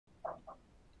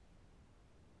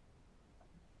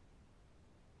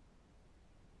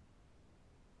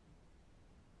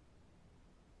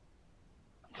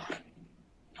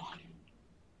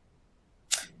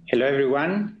Hello,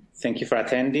 everyone. Thank you for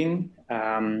attending.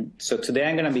 So today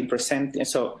I'm going to be presenting,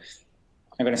 so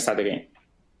I'm going to start again.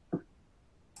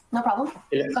 No problem.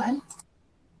 Go ahead.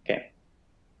 Okay.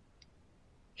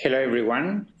 Hello,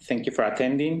 everyone. Thank you for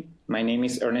attending. My name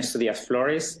is Ernesto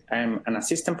Diaz-Flores. I'm an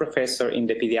assistant professor in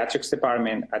the pediatrics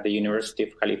department at the University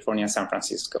of California, San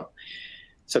Francisco.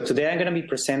 So today I'm going to be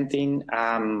presenting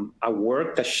a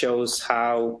work that shows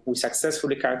how we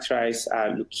successfully characterize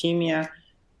leukemia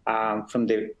from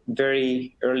the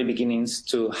very early beginnings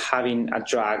to having a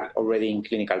drug already in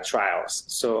clinical trials.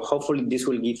 So hopefully this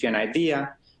will give you an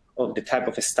idea of the type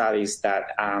of studies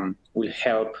that will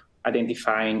help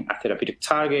identifying a therapeutic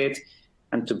target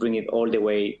and to bring it all the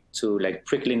way to like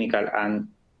preclinical and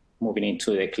moving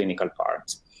into the clinical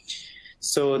part.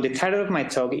 So the title of my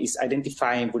talk is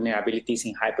Identifying Vulnerabilities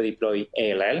in Hypodiploid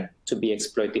ALL to be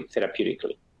Exploited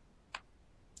Therapeutically.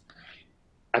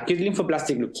 Acute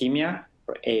lymphoblastic leukemia,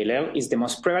 or ALL, is the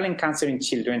most prevalent cancer in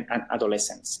children and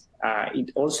adolescents. It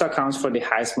also accounts for the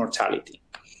highest mortality.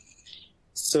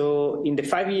 So in the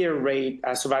 5-year rate,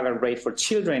 survival rate for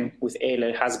children with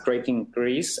ALL has great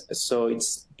increase. So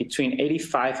it's between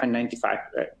 85 and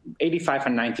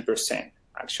 90%,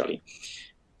 actually.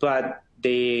 But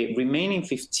the remaining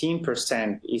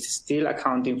 15% is still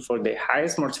accounting for the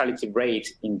highest mortality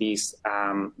rate in this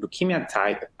leukemia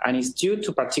type, and is due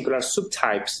to particular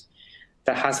subtypes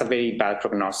that has a very bad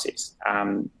prognosis,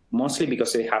 mostly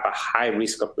because they have a high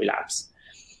risk of relapse.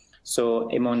 So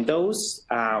among those,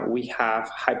 we have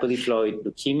hypodiploid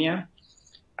leukemia,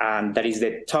 and that is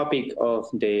the topic of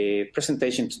the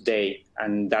presentation today.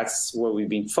 And that's where we've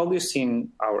been focusing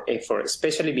our effort,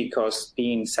 especially because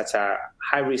being such a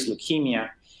high-risk leukemia,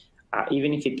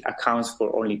 even if it accounts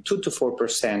for only 2 to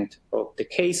 4% of the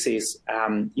cases,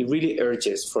 it really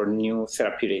urges for new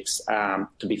therapeutics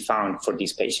to be found for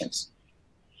these patients.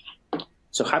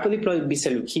 So hypodiploid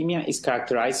B-cell leukemia is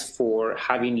characterized for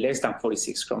having less than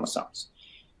 46 chromosomes.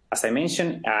 As I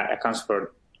mentioned, accounts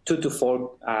for 2 to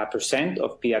 4%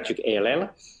 of pediatric ALL,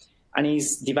 and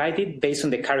is divided based on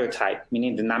the karyotype,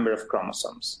 meaning the number of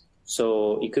chromosomes.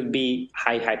 So it could be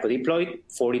high hypodiploid,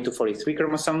 40 to 43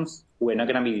 chromosomes. We're not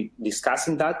going to be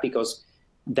discussing that because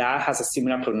that has a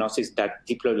similar prognosis that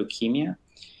diploid leukemia.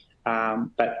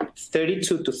 But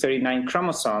 32 to 39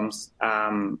 chromosomes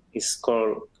is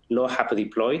called low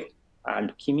hypodiploid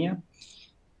leukemia.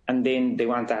 And then the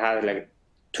one that has like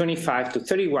 25 to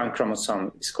 31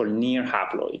 chromosome is called near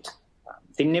haploid.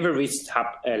 They never reached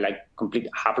like complete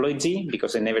haploidy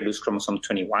because they never lose chromosome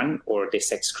 21 or the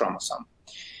sex chromosome.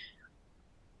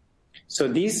 So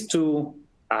these two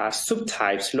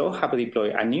subtypes, low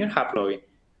hapodiploid and near haploid,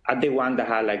 are the one that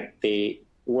have like the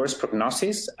worst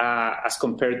prognosis as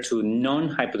compared to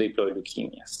non-hypodiploid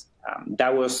leukemias.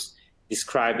 That was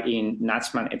described in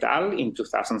Nachman et al. In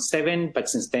 2007, but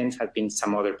since then have been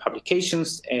some other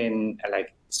publications and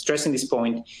like stressing this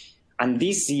point. And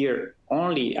this year,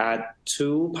 only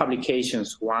 2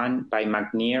 publications, one by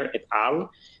McNear et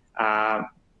al.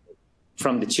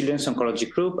 From the Children's Oncology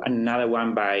Group, and another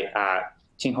one by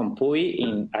Chin-Hong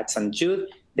Pui at St. Jude.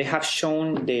 They have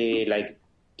shown the like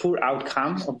poor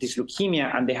outcome of this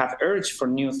leukemia, and they have urged for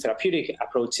new therapeutic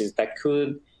approaches that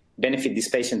could benefit these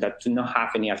patients that do not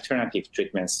have any alternative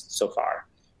treatments so far.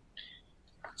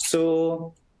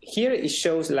 So here it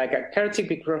shows like a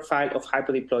karyotypic profile of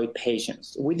hypodiploid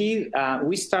patients.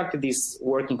 We started this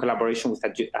work in collaboration with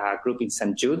a group in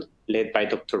St. Jude, led by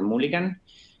Dr. Mulligan,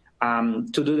 to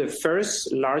do the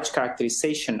first large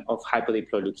characterization of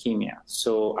hypodiploid leukemia.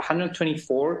 So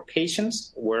 124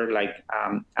 patients were like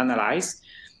analyzed,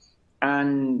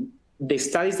 and the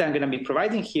studies that I'm going to be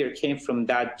providing here came from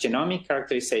that genomic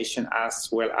characterization as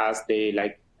well as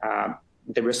the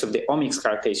the rest of the omics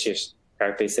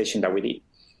characterization that we did.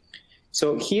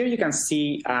 So here you can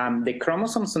see the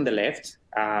chromosomes on the left.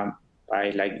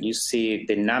 You see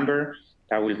the number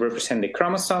that will represent the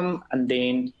chromosome, and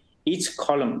then each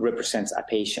column represents a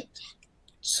patient.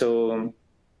 So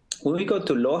when we go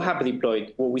to low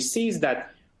hypodiploid, what we see is that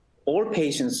all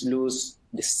patients lose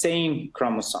the same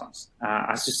chromosomes.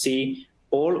 As you see,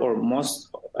 all or most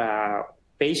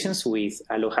patients with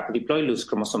a low hypodiploid lose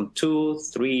chromosome 2,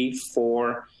 3,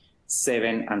 4,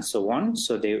 7, and so on.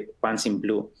 So the ones in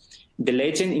blue. The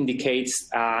legend indicates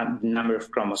the number of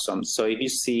chromosomes. So if you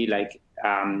see like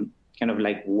kind of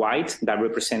like white, that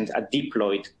represents a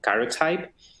diploid karyotype.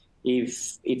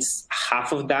 If it's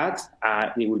half of that,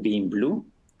 it will be in blue.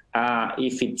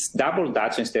 If it's double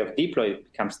that, so instead of diploid,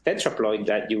 it becomes tetraploid,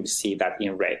 that you will see that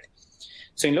in red.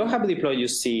 So in low hypodiploid, you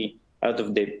see out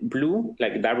of the blue,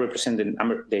 like that represents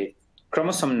the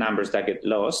chromosome numbers that get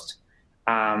lost.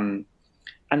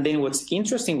 And then what's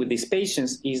interesting with these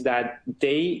patients is that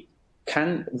they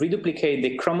can reduplicate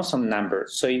the chromosome number.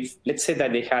 So if, let's say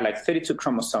that they had like 32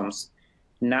 chromosomes,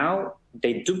 now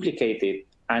they duplicate it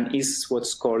and is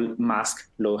what's called masked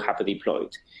low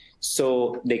haploidiploid.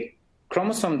 So the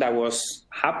chromosome that was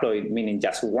haploid, meaning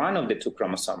just one of the two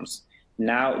chromosomes,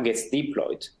 now gets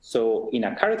diploid. So in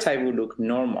a karyotype would look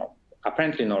normal,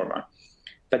 apparently normal.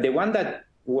 But the one that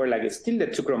were like still the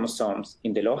two chromosomes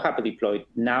in the low haploidiploid,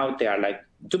 now they are like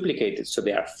duplicated, so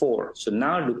they are 4. So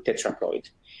now look tetraploid.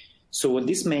 So what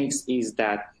this makes is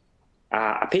that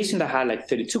a patient that had like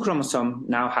 32 chromosomes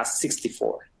now has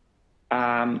 64.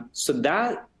 So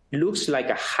that looks like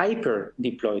a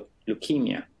hyperdiploid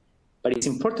leukemia. But it's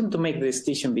important to make the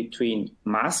distinction between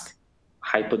masked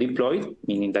hypodiploid,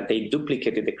 meaning that they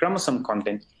duplicated the chromosome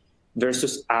content,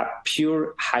 versus a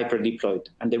pure hyperdiploid.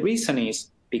 And the reason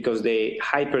is because the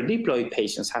hyperdiploid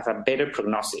patients have a better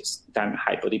prognosis than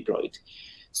hypodiploid.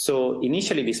 So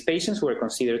initially, these patients were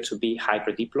considered to be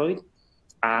hyperdiploid,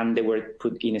 and they were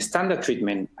put in a standard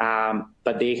treatment,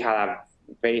 but they had a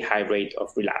very high rate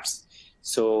of relapse.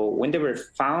 So when they were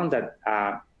found that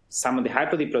some of the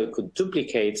hypodiploid could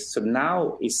duplicate, so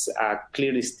now is a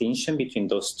clear distinction between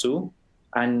those two.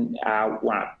 And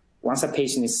once a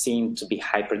patient is seen to be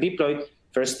hyperdiploid,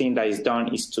 first thing that is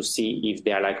done is to see if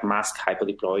they are like masked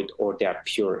hypodiploid or they are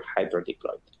pure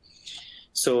hyperdiploid.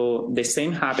 So the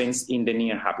same happens in the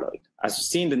near haploid. As you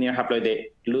see in the near haploid, they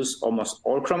lose almost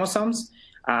all chromosomes.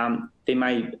 They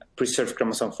might preserve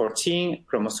chromosome 14,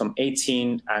 chromosome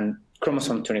 18, and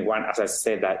chromosome 21. As I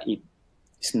said, that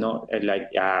it's not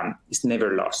it's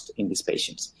never lost in these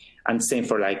patients. And same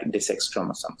for like the sex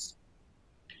chromosomes.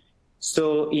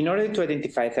 So in order to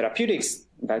identify therapeutics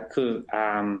that could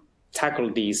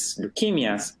tackle these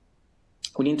leukemias,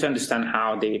 we need to understand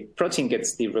how the protein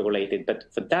gets deregulated. But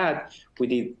for that, we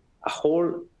did a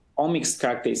whole omics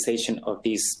characterization of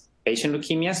these patient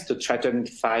leukemias to try to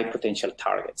identify potential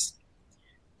targets.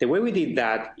 The way we did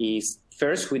that is,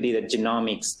 first, we did a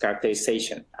genomics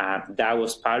characterization. That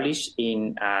was published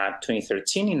in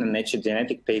 2013 in a Nature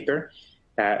Genetic paper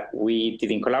that we did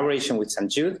in collaboration with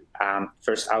St. Jude.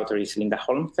 First author is Linda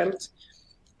Holmfeld.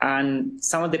 And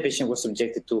some of the patients were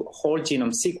subjected to whole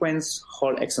genome sequence,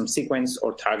 whole exome sequence,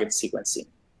 or target sequencing.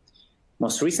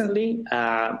 Most recently,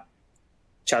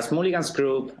 Charles Mulligan's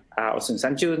group, also in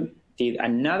St. Jude, did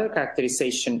another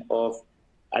characterization of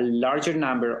a larger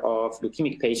number of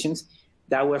leukemic patients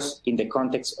that was in the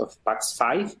context of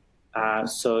PAX5.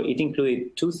 So it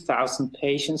included 2,000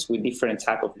 patients with different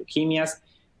types of leukemias,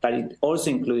 but it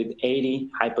also included 80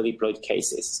 hypodiploid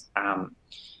cases.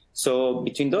 So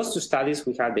between those two studies,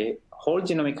 we had the whole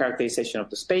genomic characterization of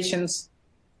those patients.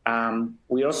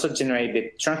 We also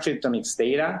generated transcriptomics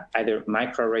data, either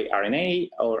microarray RNA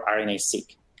or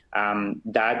RNA-seq.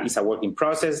 That is a working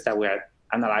process that we are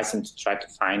analyzing to try to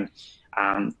find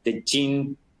the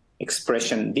gene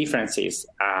expression differences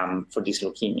for these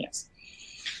leukemias.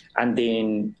 And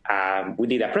then we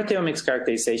did a proteomics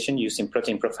characterization using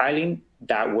protein profiling.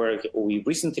 That work we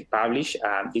recently published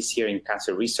this year in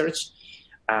Cancer Research.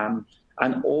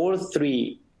 And all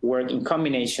three work in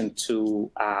combination to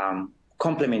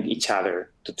complement each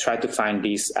other to try to find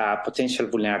these potential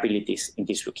vulnerabilities in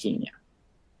this leukemia.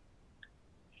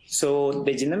 So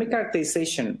the genomic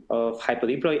characterization of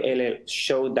hypodiploid allele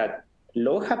showed that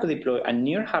low haploidiploid and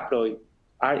near haploid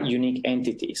are unique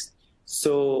entities.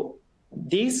 So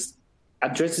this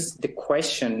addresses the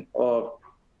question of,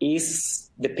 is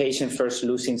the patient first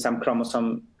losing some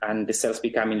chromosome and the cells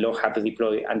becoming low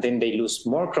haploidiploid, and then they lose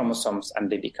more chromosomes and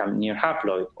they become near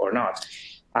haploid or not?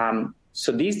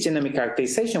 So this genomic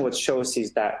characterization, what shows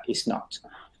is that it's not.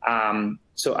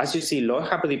 So as you see, low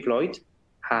haploidiploid,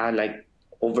 like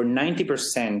over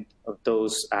 90% of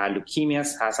those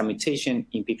leukemias has a mutation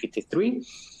in p53,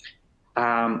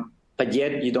 but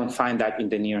yet you don't find that in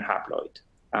the near haploid.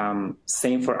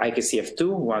 Same for IKCF2,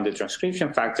 one of the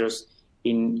transcription factors,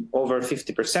 in over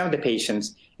 50% of the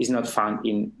patients is not found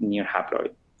in near haploid,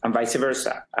 and vice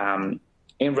versa.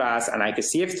 NRAS and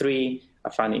IKCF3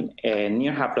 are found in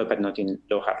near haploid, but not in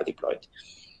low haploidiploid.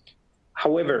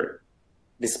 However,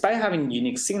 despite having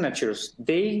unique signatures,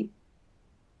 they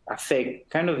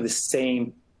affect kind of the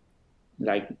same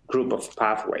group of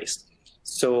pathways.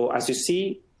 So as you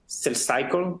see, cell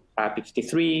cycle,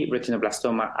 p53,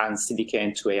 retinoblastoma, and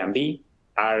CDKN2A and B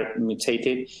are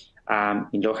mutated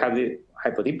in low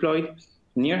hypodiploid.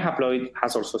 Near haploid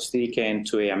has also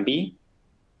CDKN2A and B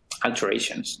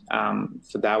alterations.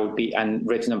 So that would be, and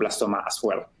retinoblastoma as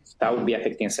well. That would be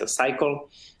affecting cell cycle.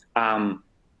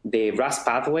 The RAS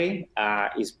pathway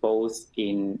is both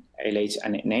in LH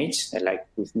and NH, like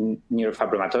with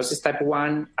neurofibromatosis type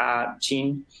 1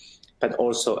 gene, but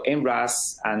also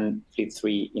NRAS and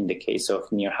FLT3 in the case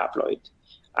of near-haploid.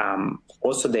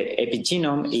 Also, the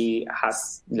epigenome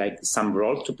has like some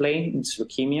role to play in this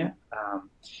leukemia.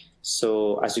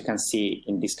 So as you can see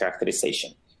in this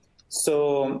characterization.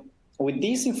 So with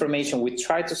this information, we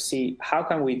try to see how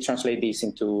can we translate this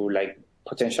into like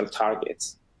potential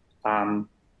targets.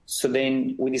 So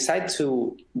then we decide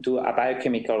to do a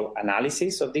biochemical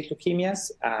analysis of these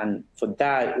leukemias. And for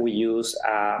that, we use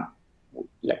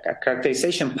like a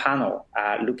characterization panel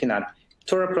looking at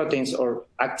total proteins or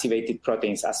activated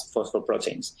proteins as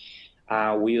phosphoproteins.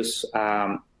 We use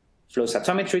flow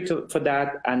cytometry for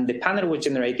that, and the panel was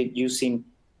generated using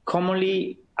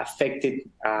commonly affected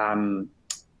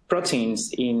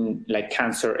proteins in like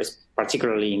cancer,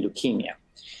 particularly in leukemia.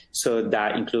 So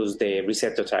that includes the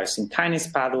receptor tyrosine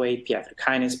kinase pathway, PI3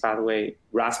 kinase pathway,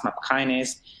 RAS-MAP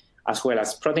kinase, as well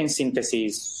as protein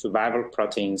synthesis, survival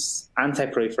proteins,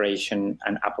 anti-proliferation,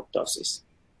 and apoptosis.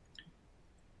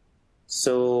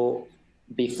 So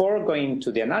before going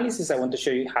to the analysis, I want to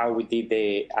show you how we did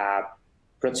the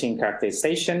protein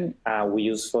characterization. We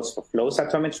used phosphoflow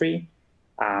cytometry.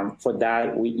 For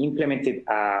that, we implemented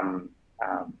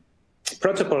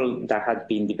protocol that had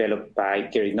been developed by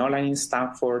Gary Nolan in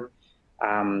Stanford.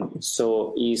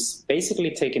 So it's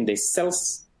basically taking the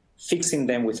cells, fixing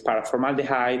them with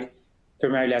paraformaldehyde,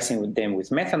 permeabilizing them with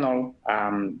methanol,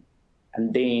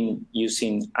 and then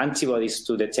using antibodies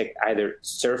to detect either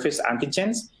surface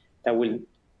antigens that will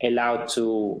allow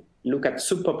to look at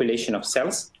subpopulation of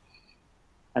cells.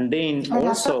 And then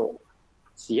also,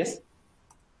 yes?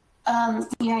 Yeah,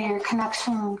 your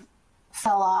connection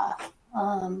fell off.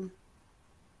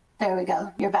 There we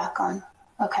go. You're back on.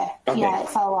 Okay. Yeah, it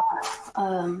fell off.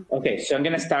 Okay, so I'm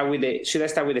going to start with should I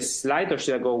start with the slide or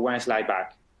should I go one slide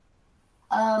back?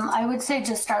 I would say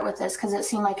just start with this because it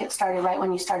seemed like it started right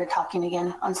when you started talking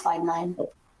again on slide 9.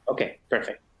 Oh, okay,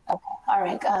 perfect. Okay. All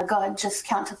right. Go ahead. Just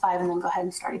count to 5 and then go ahead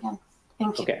and start again.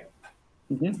 Thank you. Okay.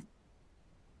 Mm-hmm.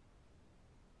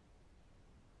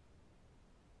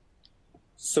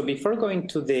 So before going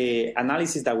to the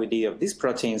analysis that we did of these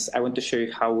proteins, I want to show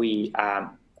you how we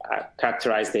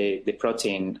characterize the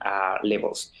protein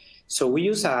levels. So we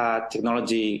use a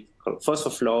technology called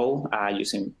PhosphoFlow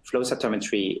using flow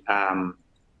cytometry,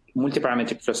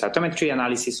 multiparametric flow cytometry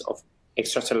analysis of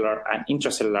extracellular and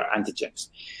intracellular antigens.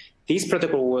 This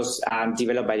protocol was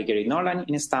developed by Gary Nolan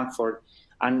in Stanford.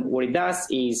 And what it does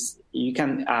is you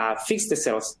can fix the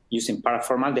cells using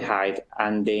paraformaldehyde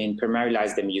and then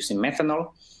permeabilize them using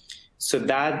methanol. So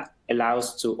that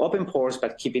allows to open pores,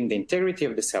 but keeping the integrity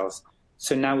of the cells.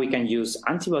 So now we can use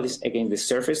antibodies against the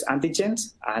surface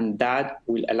antigens, and that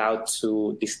will allow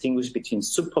to distinguish between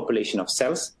subpopulation of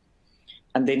cells,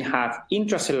 and then have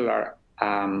intracellular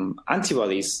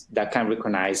antibodies that can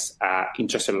recognize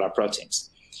intracellular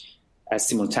proteins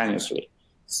simultaneously.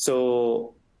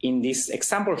 So in this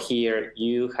example here,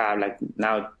 you have like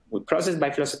now we process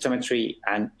by flow cytometry,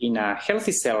 and in a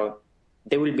healthy cell,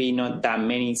 there will be not that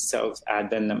many cells,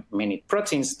 that many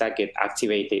proteins that get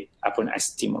activated upon a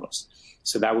stimulus.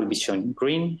 So that will be shown in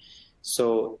green.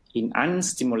 So in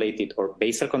unstimulated or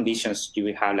basal conditions, you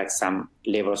will have like some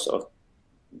levels of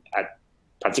a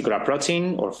particular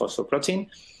protein or phosphoprotein.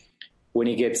 When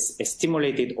it gets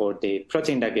stimulated, or the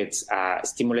protein that gets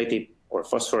stimulated or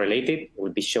phosphorylated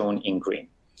will be shown in green.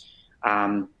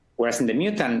 Whereas in the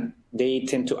mutant, they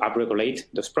tend to upregulate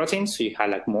those proteins, so you have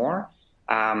like more,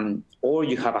 or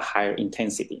you have a higher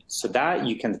intensity. So that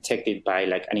you can detect it by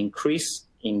like an increase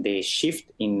in the shift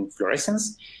in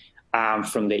fluorescence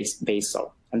from the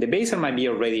basal. And the basal might be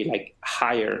already like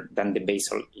higher than the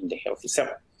basal in the healthy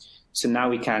cell. So now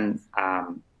we can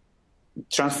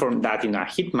transform that in a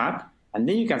heat map, and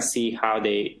then you can see how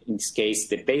in this case,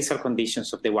 the basal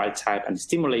conditions of the wild type and the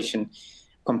stimulation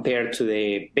compared to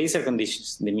the basal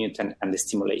conditions, the mutant and the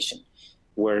stimulation,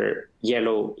 where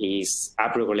yellow is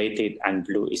upregulated and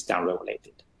blue is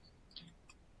downregulated.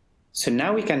 So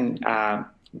now we can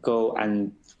go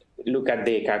and look at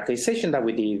the characterization that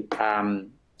we did.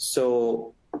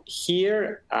 So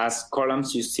here as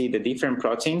columns, you see the different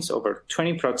proteins, over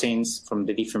 20 proteins from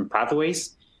the different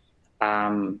pathways.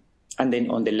 And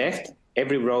then on the left,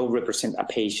 every row represents a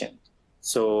patient.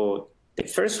 So the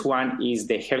first one is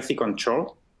the healthy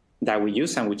control that we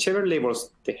use, and whichever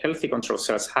levels the healthy control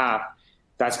cells have,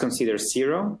 that's considered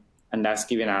 0, and that's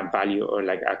given a value or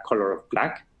like a color of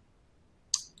black.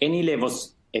 Any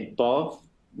levels above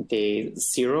the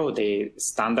 0, the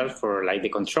standard for like the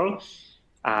control,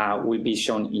 will be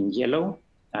shown in yellow,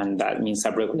 and that means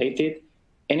upregulated.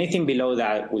 anything below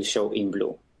that will show in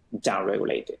blue,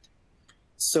 downregulated.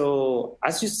 So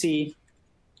as you see,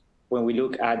 when we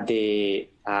look at the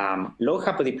low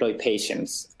hapodiploid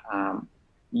patients,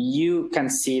 you can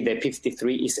see the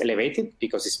p53 is elevated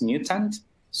because it's mutant,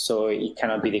 so it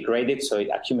cannot be degraded, so it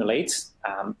accumulates.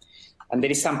 And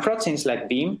there is some proteins like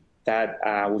BIM that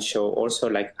will show also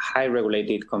like high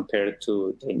regulated compared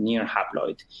to the near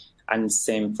haploid, and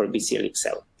same for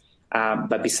BCL-XL.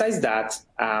 But besides that,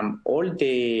 all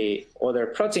the other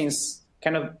proteins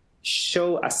kind of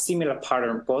show a similar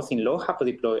pattern both in low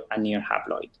hapodiploid and near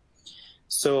haploid.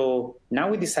 So now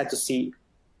we decide to see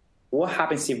what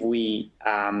happens if we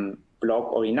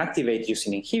block or inactivate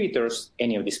using inhibitors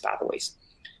any of these pathways.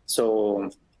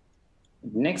 So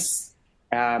next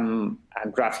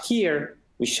graph here,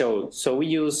 we show, so we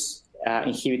use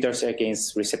inhibitors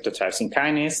against receptor tyrosine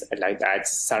kinase, like that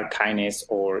SAR kinase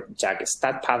or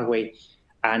JAK-STAT pathway,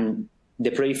 and the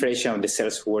proliferation of the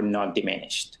cells were not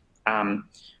diminished.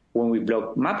 When we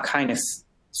block MAP kinase,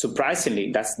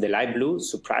 surprisingly, that's the light blue,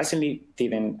 surprisingly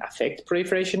didn't affect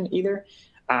proliferation either,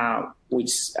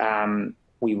 which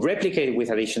we replicated with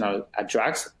additional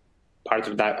drugs. Part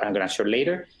of that I'm going to show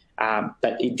later,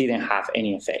 but it didn't have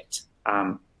any effect.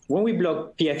 When we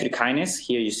block PI3 kinase,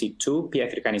 here you see two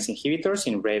PI3 kinase inhibitors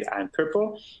in red and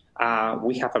purple,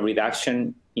 we have a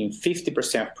reduction in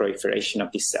 50% of proliferation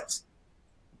of these cells.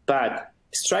 But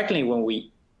strikingly, when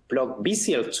we block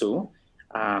BCL2,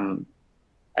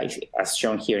 as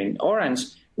shown here in orange,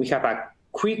 we have a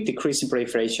quick decrease in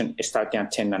proliferation starting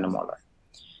at 10 nanomolar.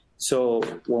 So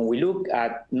when we look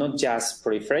at not just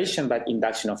proliferation, but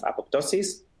induction of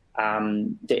apoptosis,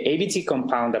 the ABT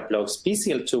compound that blocks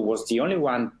BCL2 was the only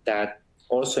one that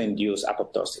also induced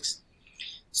apoptosis.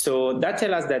 So that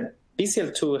tells us that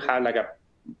BCL2 had like a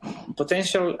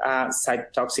potential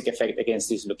cytotoxic effect against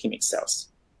these leukemic cells.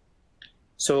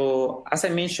 So as I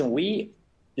mentioned, we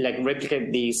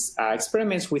replicate these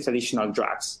experiments with additional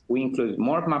drugs. We included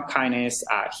more MAP kinase.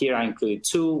 Here I included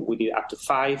 2. We did up to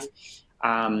 5.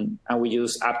 And we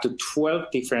use up to 12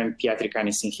 different PI3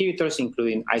 kinase inhibitors,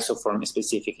 including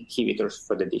isoform-specific inhibitors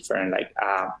for the different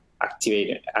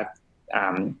activated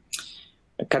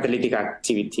catalytic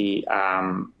activity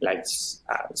subtypes.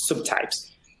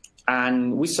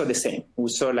 And we saw the same. We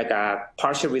saw like a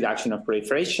partial reduction of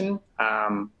proliferation,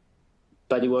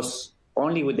 but it was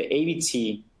only with the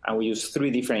ABT, and we used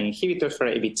 3 different inhibitors for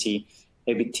ABT,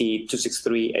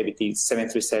 ABT263,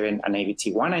 ABT737, and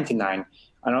ABT199.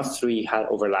 And all 3 had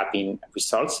overlapping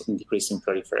results in decreasing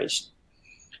proliferation.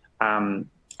 And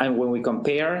when we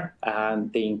compare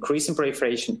the increase in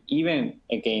proliferation even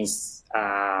against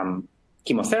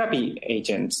chemotherapy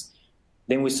agents,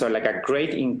 then we saw like a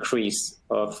great increase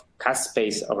of cast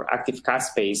space or active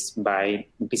cast space by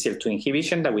BCL2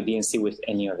 inhibition that we didn't see with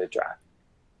any other drug.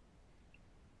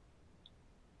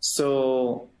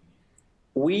 So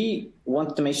we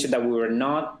wanted to make sure that we were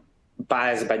not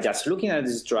biased by just looking at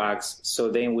these drugs.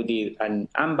 So then we did an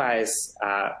unbiased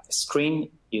screen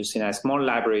using a small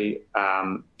library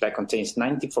that contains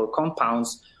 94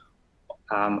 compounds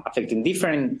affecting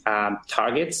different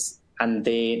targets, and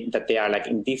that they are like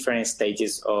in different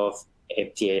stages of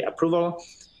FDA approval.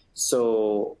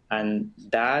 So, and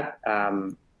that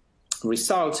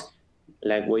result,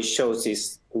 like what it shows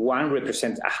is 1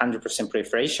 represents 100%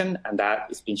 proliferation, and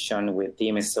that is being shown with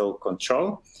DMSO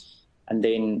control. And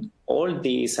then all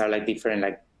these are like different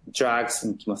like drugs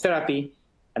and chemotherapy.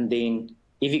 And then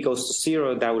if it goes to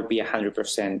 0, that would be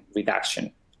 100%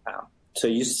 reduction. So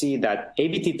you see that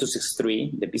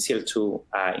ABT263, the BCL2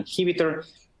 inhibitor,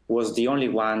 was the only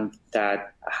one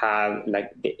that had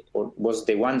was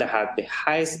the one that had the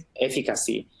highest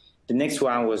efficacy. The next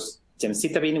one was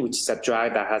gemcitabine, which is a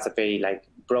drug that has a very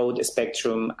broad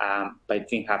spectrum, but it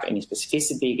didn't have any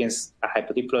specificity against a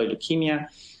hypodiploid leukemia.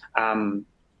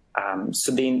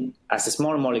 So then, as a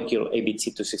small molecule,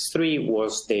 ABT263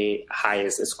 was the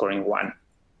highest scoring one,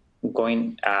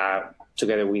 going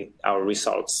together with our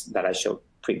results that I showed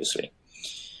previously.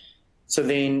 So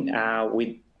then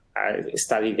we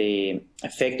studied the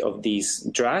effect of this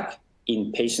drug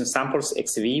in patient samples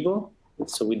ex vivo.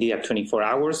 So we did at 24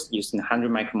 hours using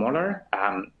 100 micromolar.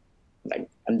 And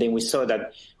then we saw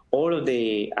that all of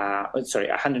the,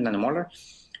 100 nanomolar,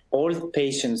 all the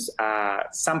patients'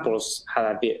 samples had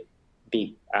a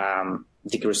big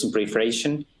decrease in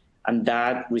proliferation, and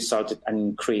that resulted in an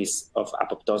increase of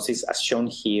apoptosis, as shown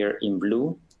here in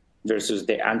blue, versus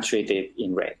the untreated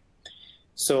in red.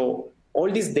 So all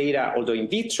this data, although in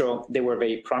vitro, they were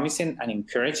very promising and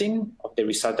encouraging of the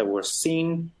result that we're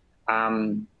seeing.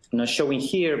 Not showing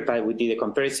here, but we did a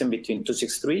comparison between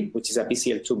 263, which is a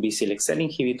BCL2 BCL-XL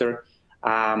inhibitor,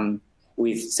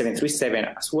 with 737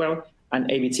 as well, and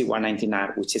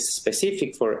ABT-199, which is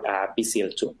specific for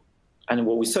BCL2. And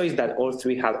what we saw is that all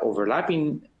three had overlapping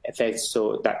effects,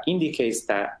 so that indicates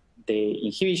that the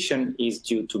inhibition is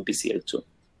due to BCL2.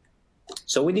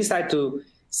 So we decided to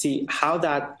see how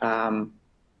that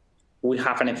will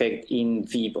have an effect in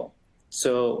vivo.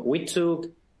 So we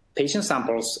took patient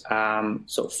samples,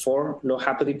 so 4 low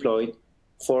hapodiploid,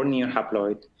 4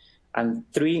 near-haploid, and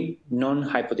 3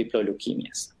 non-hypodiploid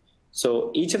leukemias.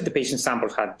 So each of the patient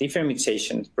samples had different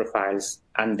mutation profiles,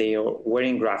 and they were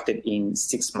engrafted in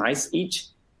 6 mice each.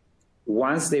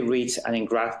 Once they reached an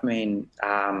engraftment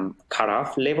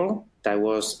cutoff level, that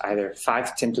was either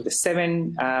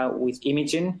 5×10⁷ with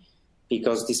imaging,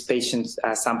 because these patient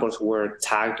samples were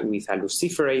tagged with a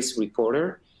luciferase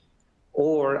reporter,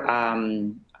 or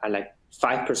like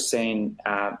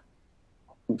 5%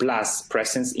 blast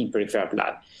presence in peripheral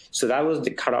blood. So that was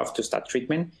the cutoff to start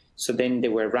treatment. So then they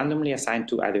were randomly assigned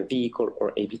to either vehicle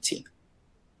or ABT.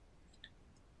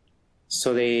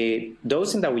 So the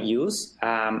dosing that we use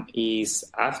is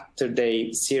after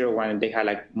day 0, when they had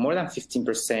like more than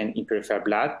 15% in peripheral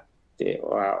blood.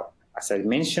 As I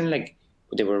mentioned, like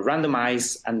they were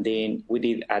randomized, and then we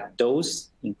did a dose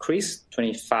increase,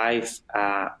 25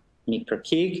 mg per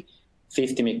kg,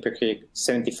 50 mg per kg,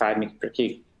 75 mg per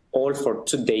kg, all for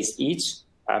 2 days each,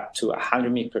 up to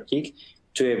 100 mg per kg,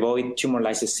 to avoid tumor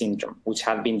lysis syndrome, which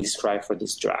had been described for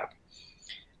this drug.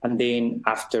 And then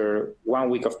after 1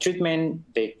 week of treatment,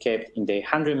 they kept in the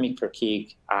 100 mg per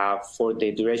kg for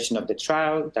the duration of the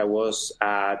trial. That was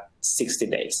 60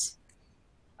 days.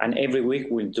 And every week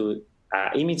we'll do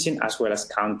imaging as well as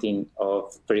counting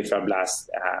of peripheral blast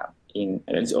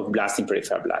of blast in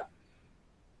peripheral blood.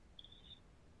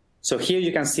 So here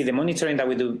you can see the monitoring that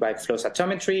we do by flow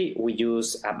cytometry. We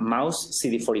use a mouse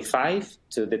CD45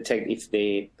 to detect if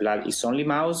the blood is only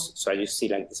mouse. So you see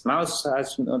like this mouse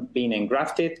has not been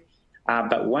engrafted,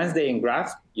 but once they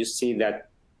engraft, you see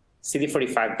that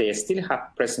CD45, they still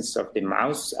have presence of the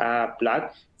mouse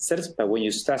blood cells, but when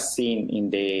you start seeing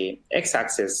in the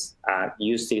x-axis,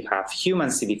 you still have human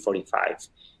CD45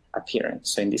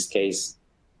 appearance. So in this case,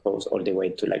 goes all the way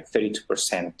to like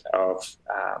 32% of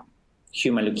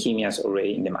human leukemias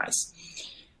already in the mice.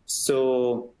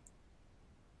 So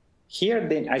here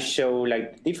then I show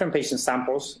like different patient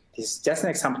samples. This is just an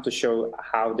example to show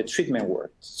how the treatment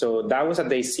worked. So that was at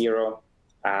day 0.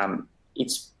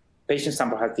 Each patient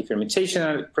sample has different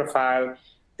mutational profile.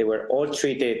 They were all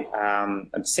treated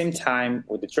at the same time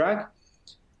with the drug.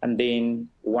 And then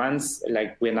once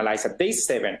like we analyzed at day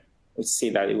 7, we see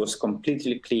that it was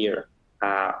completely clear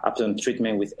upon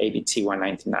treatment with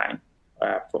ABT-199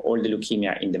 for all the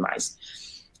leukemia in the mice.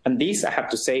 And this, I have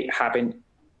to say, happened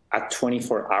at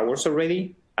 24 hours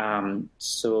already. And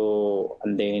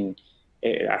then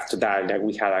after that, like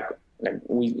we had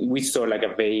we saw like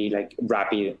a very like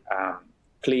rapid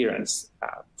clearance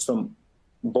from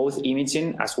both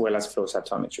imaging as well as flow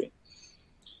cytometry.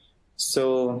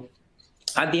 So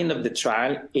at the end of the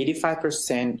trial,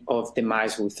 85% of the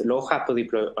mice with low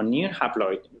haploid or near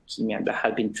haploid leukemia that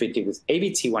had been treated with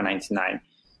ABT-199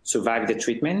 survived the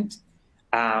treatment,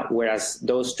 whereas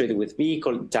those treated with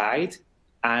vehicle died.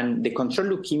 And the control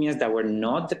leukemias that were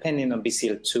not dependent on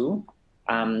BCL2,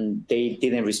 they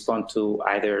didn't respond to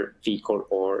either vehicle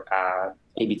or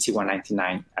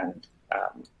ABT-199, and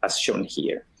as shown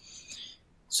here.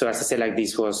 So as I said, like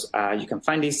this was, you can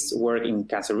find this work in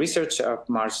Cancer Research of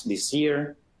March this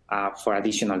year for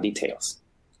additional details.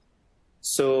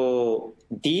 So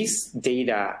these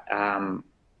data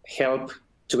help,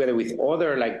 together with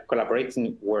other like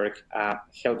collaborating work,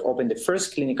 helped open the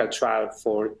first clinical trial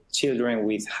for children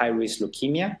with high-risk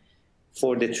leukemia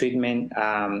for the treatment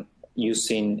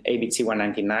using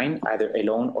ABT-199, either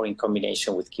alone or in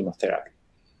combination with chemotherapy.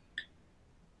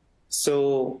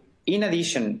 So in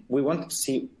addition, we wanted to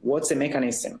see what's the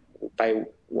mechanism by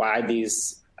why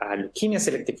these leukemia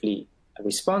selectively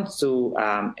respond to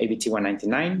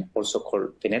ABT-199, also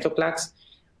called venetoclax,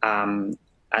 and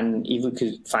if we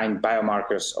could find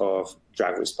biomarkers of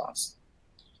drug response.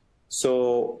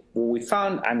 So what we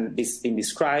found, and this has been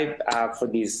described for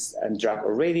this drug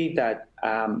already, that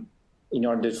in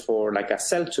order for like a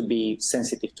cell to be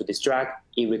sensitive to this drug,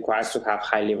 it requires to have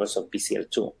high levels of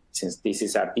BCL2, since this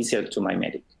is a BCL2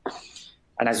 mimetic.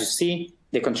 And as you see,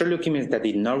 the control leukemias that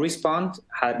did not respond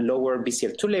had lower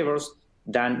BCL2 levels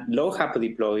than low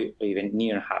haploid or even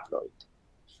near haploid.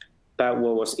 But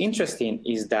what was interesting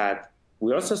is that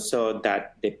we also saw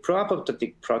that the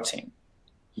pro-apoptotic protein,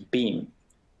 BEAM,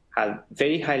 had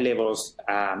very high levels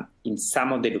in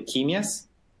some of the leukemias,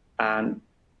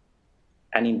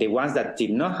 and in the ones that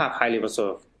did not have high levels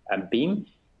of BEAM,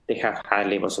 they have high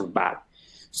levels of BAD.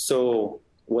 So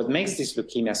what makes this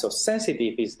leukemia so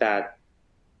sensitive is that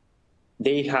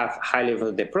they have high levels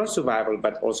of the pro-survival,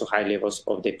 but also high levels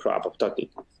of the pro-apoptotic.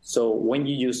 So when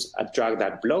you use a drug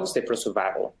that blocks the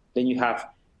pro-survival, then you have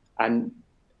an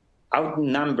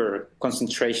outnumbered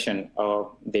concentration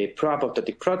of the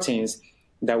pro-apoptotic proteins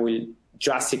that will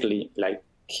drastically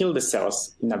kill the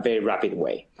cells in a very rapid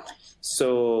way.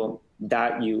 So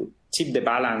that you tip the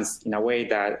balance in a way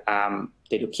that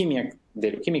the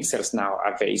leukemic cells now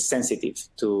are very sensitive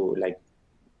to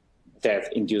death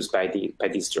induced by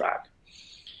this drug.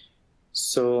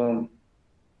 So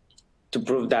to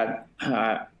prove that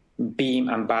BEAM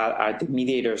and BAL are the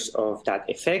mediators of that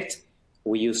effect,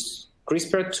 we use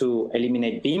CRISPR to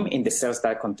eliminate BEAM in the cells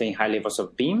that contain high levels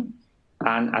of BEAM.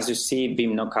 And as you see,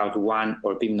 BEAM knockout 1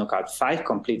 or BEAM knockout 5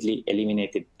 completely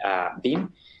eliminated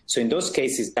BEAM. So in those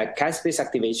cases, that caspase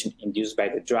activation induced by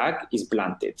the drug is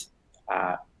blunted,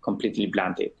 completely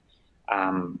blunted.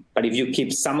 But if you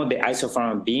keep some of the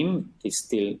isoform of BEAM, it's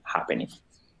still happening.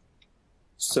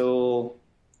 So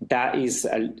that is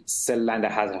a cell line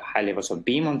that has high levels of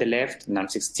BEAM on the left,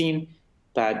 NAM16,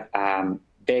 but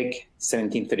BEG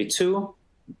 1732,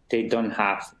 they don't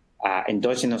have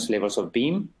endogenous levels of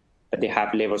BEAM, but they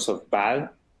have levels of BAL.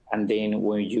 And then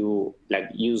when you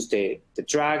use the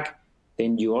drug,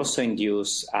 then you also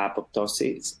induce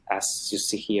apoptosis, as you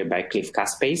see here by Cliff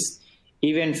caspase,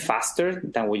 even faster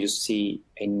than what you see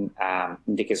in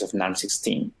the case of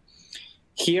NAM16.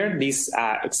 Here, this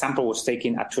example was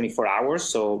taken at 24 hours,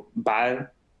 so BAL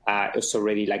is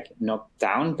already knocked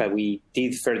down, but we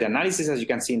did further analysis, as you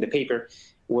can see in the paper,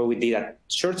 where we did at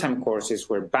short-term courses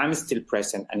where BAM is still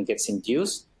present and it gets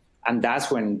induced, and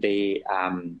that's when the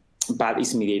BAL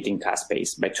is mediating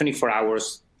caspase. By 24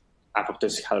 hours,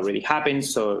 apoptosis had already happened,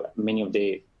 so many of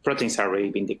the proteins are already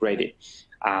been degraded.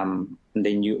 And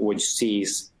then what you see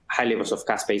is high levels of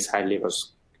caspase, high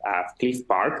levels of Cliff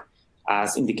bark,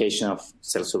 as indication of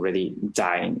cells already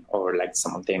dying or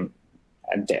some of them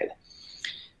are dead.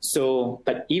 So,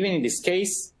 but even in this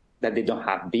case that they don't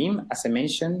have BEAM, as I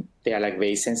mentioned, they are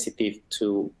very sensitive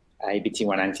to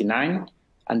ABT199,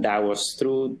 and that was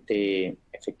through the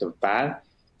effect of BAL.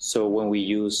 So when we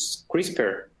use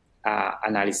CRISPR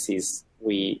analysis,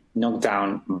 we knock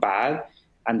down BAL,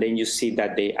 and then you see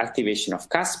that the activation of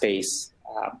caspase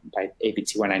by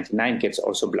ABT199 gets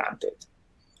also blunted.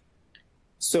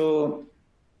 So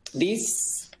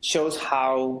this shows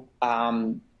how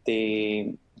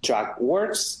the drug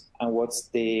works and what's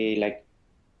the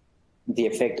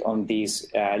effect on this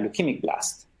leukemic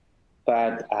blast.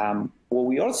 But what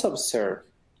we also observe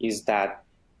is that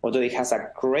although it has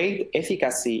a great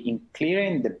efficacy in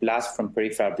clearing the blast from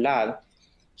peripheral blood,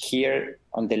 here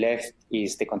on the left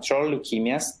is the control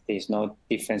leukemias. There's no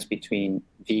difference between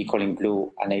vehicle in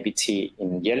blue and ABT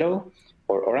in yellow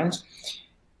or orange.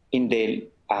 In the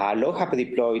low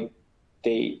hapodiploid,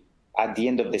 at the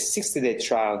end of the 60-day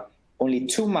trial, only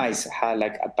 2 mice had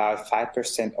about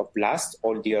 5% of blast.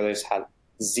 All the others had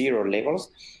 0 levels.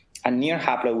 And near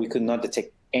haploid, we could not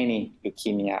detect any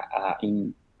leukemia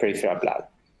in peripheral blood.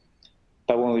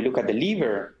 But when we look at the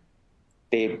liver,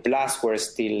 the blasts were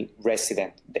still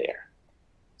resident there.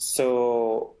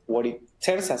 So what it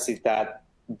tells us is that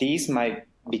these might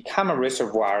become a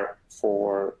reservoir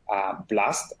for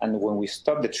blast, and when we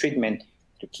stop the treatment,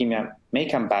 leukemia may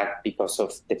come back because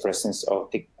of the presence of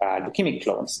the leukemic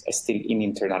clones still in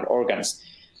internal organs.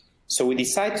 So we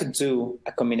decided to do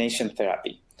a combination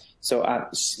therapy. So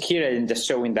here I'm just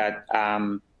showing that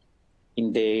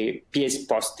in the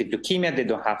Ph-positive leukemia, they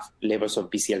don't have levels of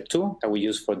BCL2 that we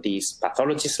use for these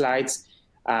pathology slides.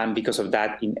 Because of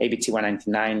that, in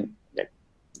ABT199, that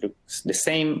looks the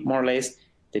same, more or less.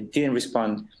 They didn't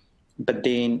respond. But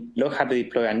then low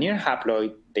haploid and near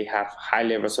haploid, they have high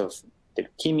levels of the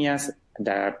leukemias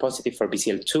that are positive for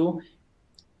BCL2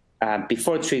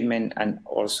 before treatment and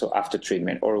also after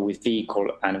treatment, or with vehicle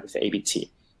and with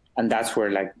ABT. And that's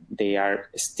where they are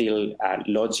still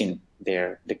lodging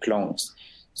the clones.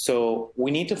 So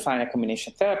we need to find a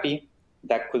combination therapy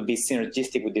that could be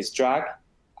synergistic with this drug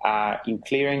in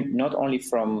clearing not only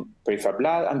from peripheral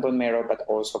blood and bone marrow, but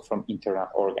also from internal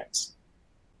organs.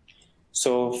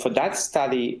 So for that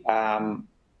study,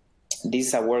 this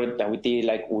is a work that we did.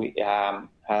 I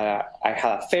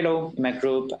had a fellow in my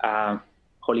group,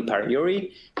 Holly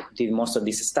Parayuri, did most of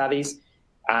these studies.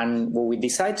 And what we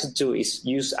decided to do is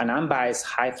use an unbiased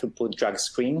high-throughput drug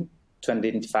screen to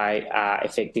identify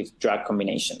effective drug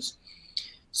combinations.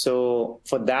 So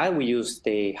for that, we used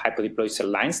the hypodiploid cell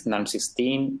lines,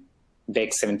 NAM16,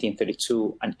 VEC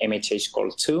 1732, and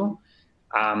MHH-CoL2.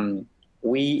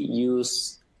 We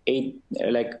use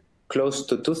close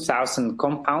to 2,000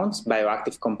 compounds,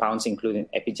 bioactive compounds, including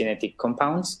epigenetic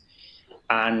compounds.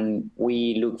 And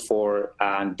we look for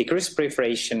decreased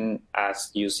proliferation as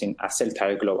using a cell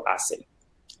target glow assay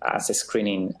as a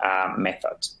screening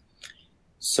method.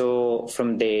 So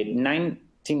from the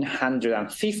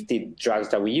 1,950 drugs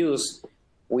that we use,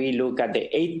 we look at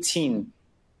the 18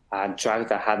 drugs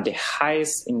that have the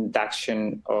highest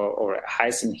induction or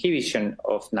highest inhibition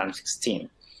of NALM-16.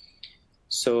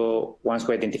 So once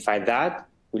we identify that,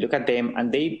 we look at them,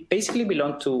 and they basically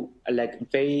belong to like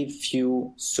very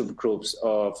few subgroups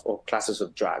or classes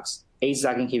of drugs: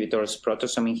 HDAC inhibitors,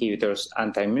 proteasome inhibitors,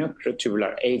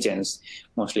 anti-microtubular agents,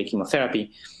 mostly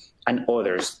chemotherapy, and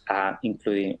others,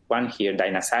 including one here,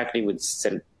 dinacycline, which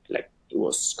it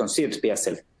was considered to be a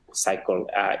cell cycle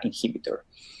inhibitor.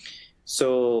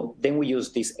 So then we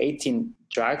use these 18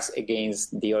 drugs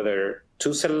against the other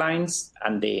 2 cell lines,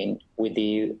 and then we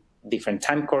did different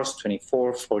time course,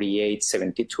 24, 48,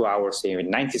 72 hours,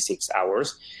 even 96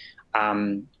 hours.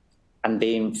 And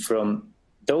then from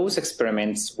those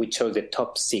experiments, we chose the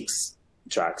top 6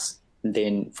 drugs.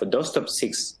 Then for those top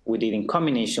 6, we did in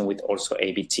combination with also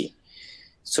ABT.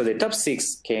 So the top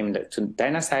 6 came to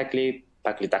dinacycline,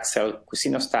 paclitaxel,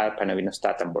 cusinostat,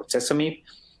 panovinostat, and bortezomib.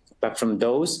 But from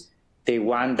those, the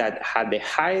one that had the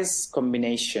highest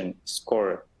combination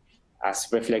score, as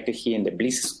reflected here in the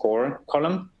Bliss score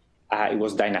column, it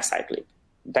was dinacycline.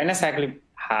 Dinacycline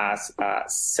has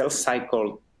cell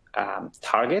cycle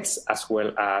targets as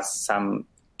well as some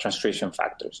transcription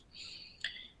factors.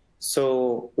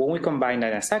 So when we combine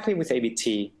dinacycline with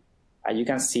ABT, you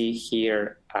can see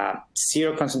here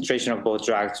 0 concentration of both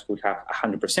drugs would have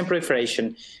 100%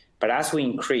 proliferation, but as we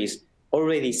increase,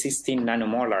 already 16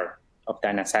 nanomolar of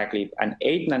dinacycline and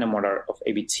 8 nanomolar of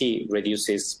ABT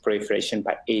reduces proliferation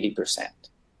by 80%.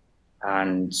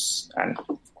 And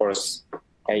of course,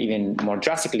 even more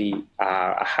drastically,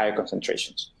 higher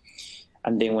concentrations.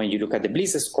 And then when you look at the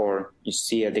Bliss score, you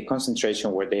see the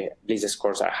concentration where the Bliss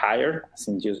scores are higher, as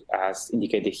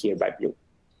indicated here by blue.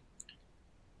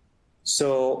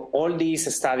 So all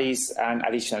these studies and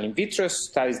additional in vitro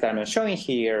studies that I'm showing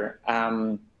here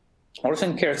also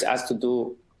encourage us to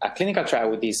do a clinical trial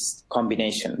with this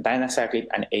combination, dinacycline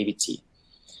and ABT.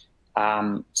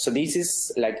 So this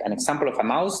is like an example of a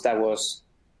mouse that was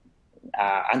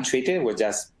untreated, was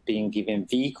just being given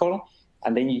vehicle,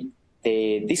 and then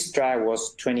this trial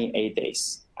was 28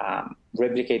 days,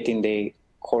 replicating the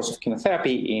course of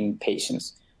chemotherapy in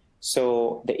patients.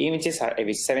 So the images are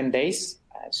every 7 days.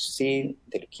 As you see,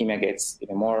 the leukemia gets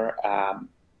even more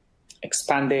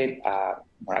expanded,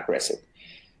 more aggressive.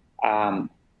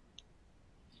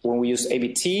 When we use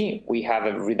ABT, we have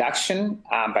a reduction,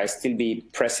 but still be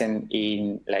present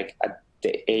in like at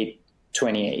the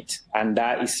 828, and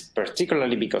that is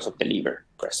particularly because of the liver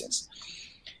presence.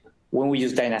 When we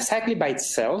use dinacycline by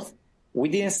itself, we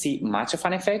didn't see much of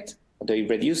an effect, although it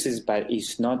reduces, but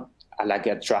it's not like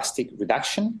a drastic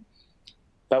reduction.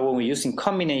 But when we use in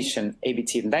combination,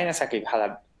 ABT and dinacycline had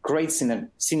a great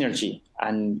synergy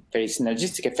and very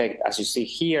synergistic effect, as you see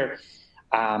here.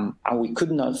 And we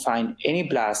could not find any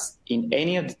blasts in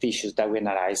any of the tissues that we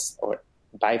analyzed, or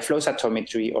by flow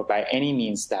cytometry, or by any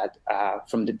means that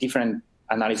from the different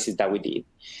analyses that we did.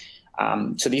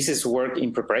 So this is work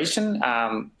in preparation,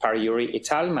 Pariuri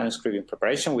et al. Manuscript in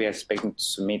preparation. We are expecting to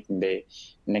submit in the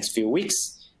next few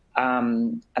weeks,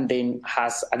 and then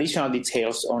has additional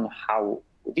details on how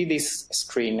we did this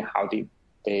screen, how did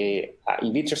the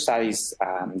in vitro studies,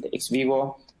 the ex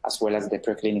vivo, as well as the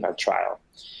preclinical trial.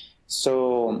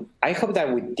 So I hope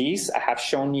that with this, I have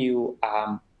shown you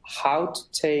how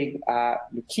to take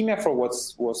leukemia for what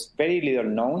was very little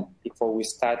known before we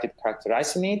started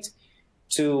characterizing it,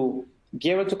 to be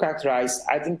able to characterize,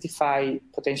 identify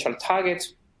potential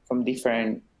targets from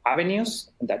different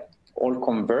avenues that all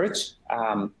converge,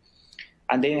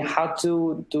 and then how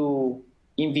to do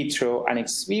in vitro and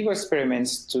ex vivo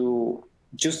experiments to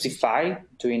justify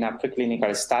doing a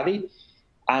preclinical study,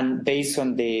 and based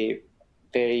on the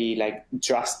very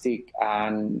drastic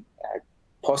and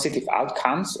positive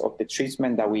outcomes of the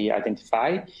treatment that we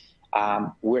identify,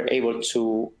 we're able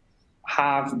to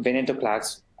have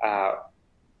venetoclax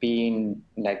being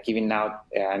given out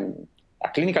a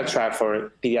clinical trial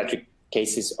for pediatric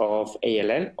cases of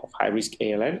ALL, of high-risk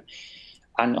ALL,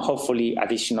 and hopefully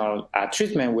additional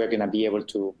treatment we're going to be able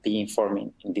to be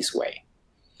informing in this way.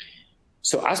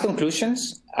 So as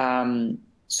conclusions,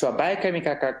 so a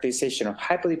biochemical characterization of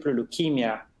hypodiplopia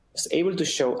leukemia was able to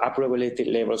show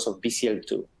upregulated levels of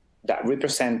BCL2 that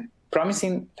represent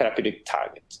promising therapeutic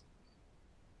targets.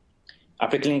 A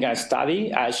preclinical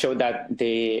study showed that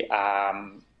the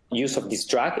use of this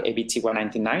drug,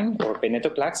 ABT-199 or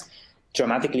venetoclax,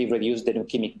 dramatically reduced the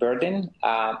leukemic burden,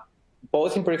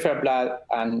 both in peripheral blood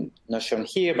and not shown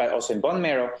here, but also in bone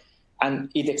marrow.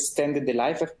 And it extended the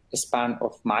lifespan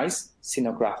of mice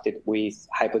xenografted with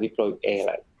hypodiploid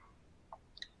ALL.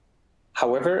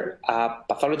 However,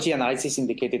 pathology analysis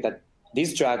indicated that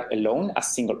this drug alone,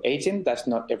 as single agent, does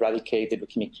not eradicate the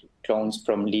leukemic clones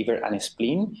from liver and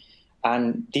spleen.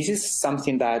 And this is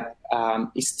something that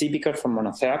is typical for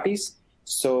monotherapies.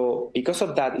 So because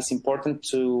of that, it's important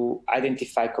to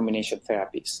identify combination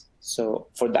therapies. So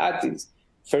for that,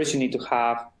 first you need to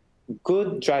have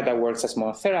good drug that works as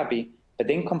monotherapy, but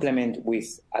then complement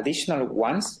with additional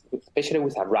ones, especially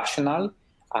with a rationale,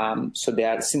 so they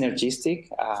are synergistic,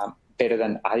 better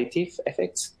than additive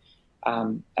effects.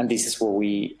 And this is what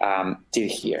we did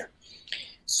here.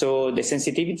 So the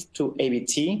sensitivity to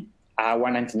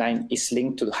ABT-199 is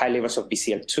linked to the high levels of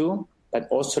BCL2, but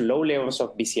also low levels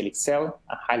of BCL-XL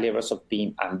and high levels of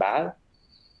BIM and BAD.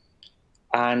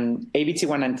 And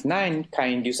ABT-199 can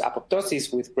induce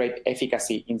apoptosis with great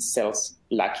efficacy in cells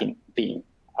lacking BIM,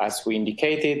 as we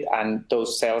indicated, and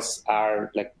those cells are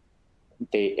like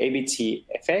the ABT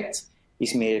effect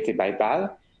is mediated by BAD.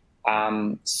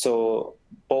 So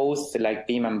both like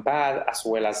BIM and BAD, as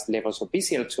well as levels of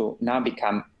BCL2, now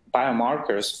become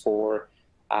biomarkers for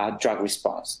drug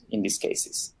response in these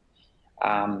cases.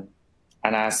 And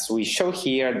as we show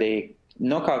here, the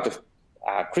knockout of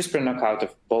CRISPR knockout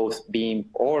of both BIM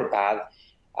or BAD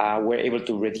were able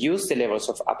to reduce the levels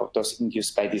of apoptosis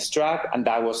induced by this drug, and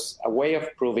that was a way of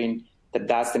proving that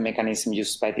that's the mechanism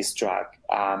used by this drug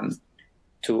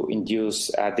to induce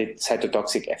the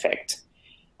cytotoxic effect.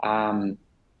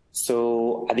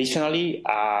 So additionally,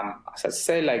 as I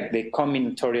said, like the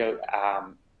combinatorial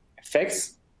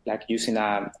effects, like using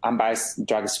an unbiased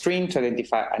drug screen to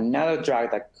identify another drug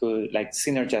that could like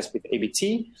synergize with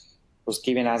ABT, was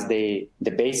giving us the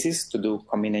basis to do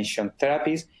combination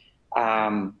therapies.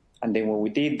 And then when we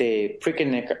did the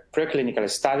preclinical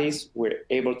studies, we're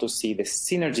able to see the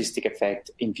synergistic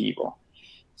effect in vivo.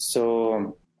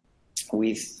 So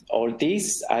with all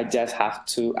this, I just have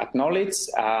to acknowledge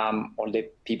all the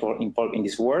people involved in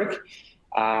this work.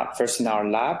 First in our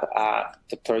lab,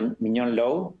 Dr. Mignon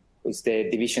Lowe, who is the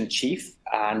division chief,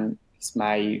 and is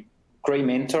my great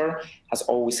mentor, has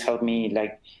always helped me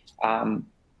like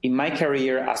in my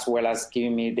career, as well as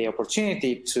giving me the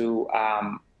opportunity to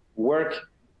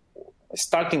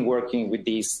starting working with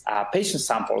these patient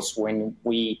samples when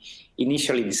we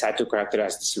initially decided to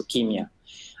characterize this leukemia.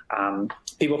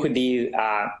 People who did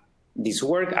this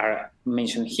work are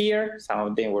mentioned here. Some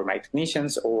of them were my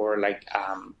technicians or like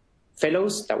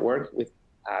fellows that worked with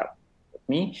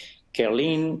me.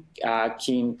 Caroline,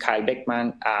 Kim, Kyle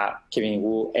Beckman, Kevin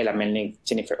Wu, Ella Melnick,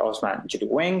 Jennifer Osman, Julie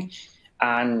Weng,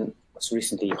 and most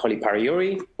recently Holly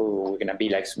Pariori, who we're going to be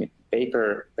like submit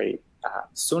paper very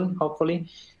soon, hopefully.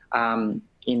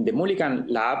 In the Mulligan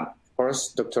lab, of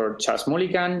course, Dr. Charles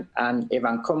Mulligan and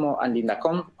Evan Como and Linda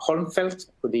Holmfeld,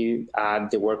 who did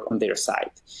the work on their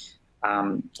side.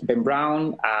 Ben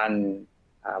Brown and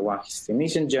one of his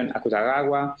technicians, John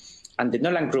Akutagawa, and the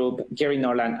Nolan group, Gary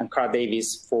Nolan and Carl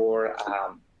Davis, for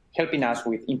helping us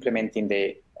with implementing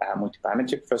the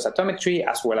multiparametric flow cytometry,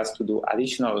 as well as to do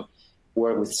additional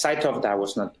work with CyTOF that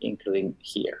was not included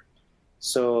here.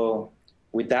 So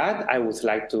with that, I would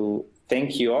like to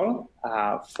thank you all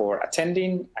for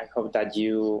attending. I hope that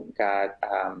you got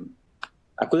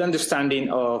a good understanding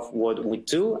of what we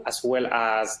do, as well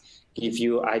as give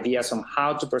you ideas on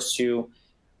how to pursue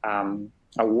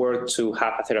a work to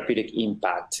have a therapeutic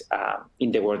impact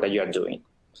in the work that you are doing.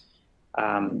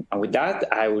 And with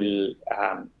that, I will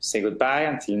say goodbye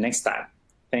until next time.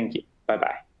 Thank you.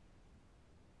 Bye-bye.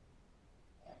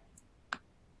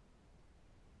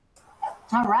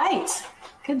 All right.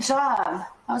 Good job.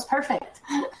 That was perfect.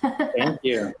 Thank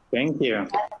you. Thank you.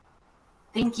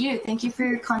 Thank you. Thank you for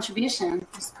your contribution.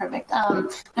 It's perfect.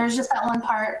 There's just that one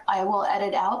part I will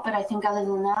edit out, but I think other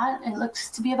than that, it looks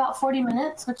to be about 40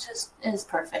 minutes, which is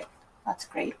perfect. That's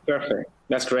great. Perfect.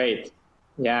 That's great.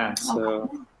 Yeah. So,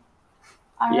 okay.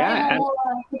 All right. yeah.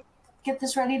 We'll get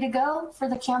this ready to go for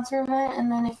the cancer event.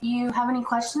 And then if you have any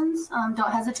questions,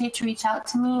 don't hesitate to reach out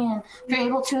to me. And if you're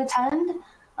able to attend,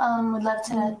 we'd love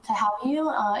to have you.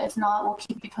 If not, we'll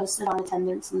keep you posted on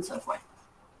attendance and so forth.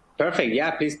 Perfect. Yeah,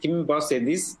 please keep me posted.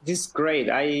 This is great.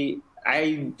 I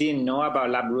didn't know about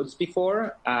LabRoots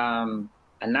before, and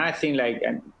now I think like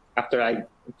after I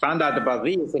found out about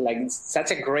this, like it's such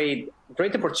a great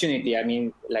opportunity. I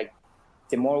mean, like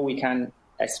the more we can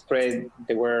spread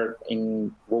the word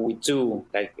in what we do,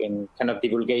 like in kind of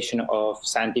divulgation of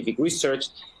scientific research,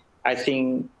 I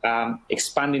think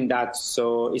expanding that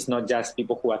so it's not just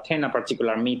people who attend a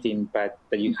particular meeting, but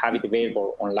that you have it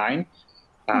available online,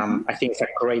 I think it's a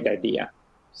great idea.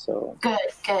 So good.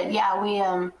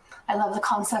 Yeah, I love the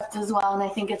concept as well, and I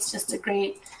think it's just a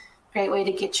great way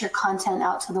to get your content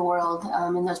out to the world,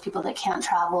 and those people that can't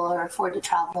travel or afford to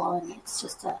travel, and it's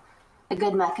just a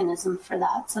good mechanism for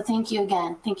that. So thank you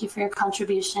again. Thank you for your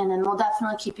contribution, and we'll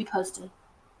definitely keep you posted.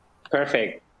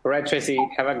 Perfect. All right, Tracy,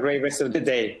 have a great rest of the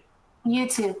day. You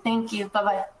too. Thank you.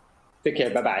 Bye-bye. Take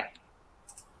care. Bye-bye.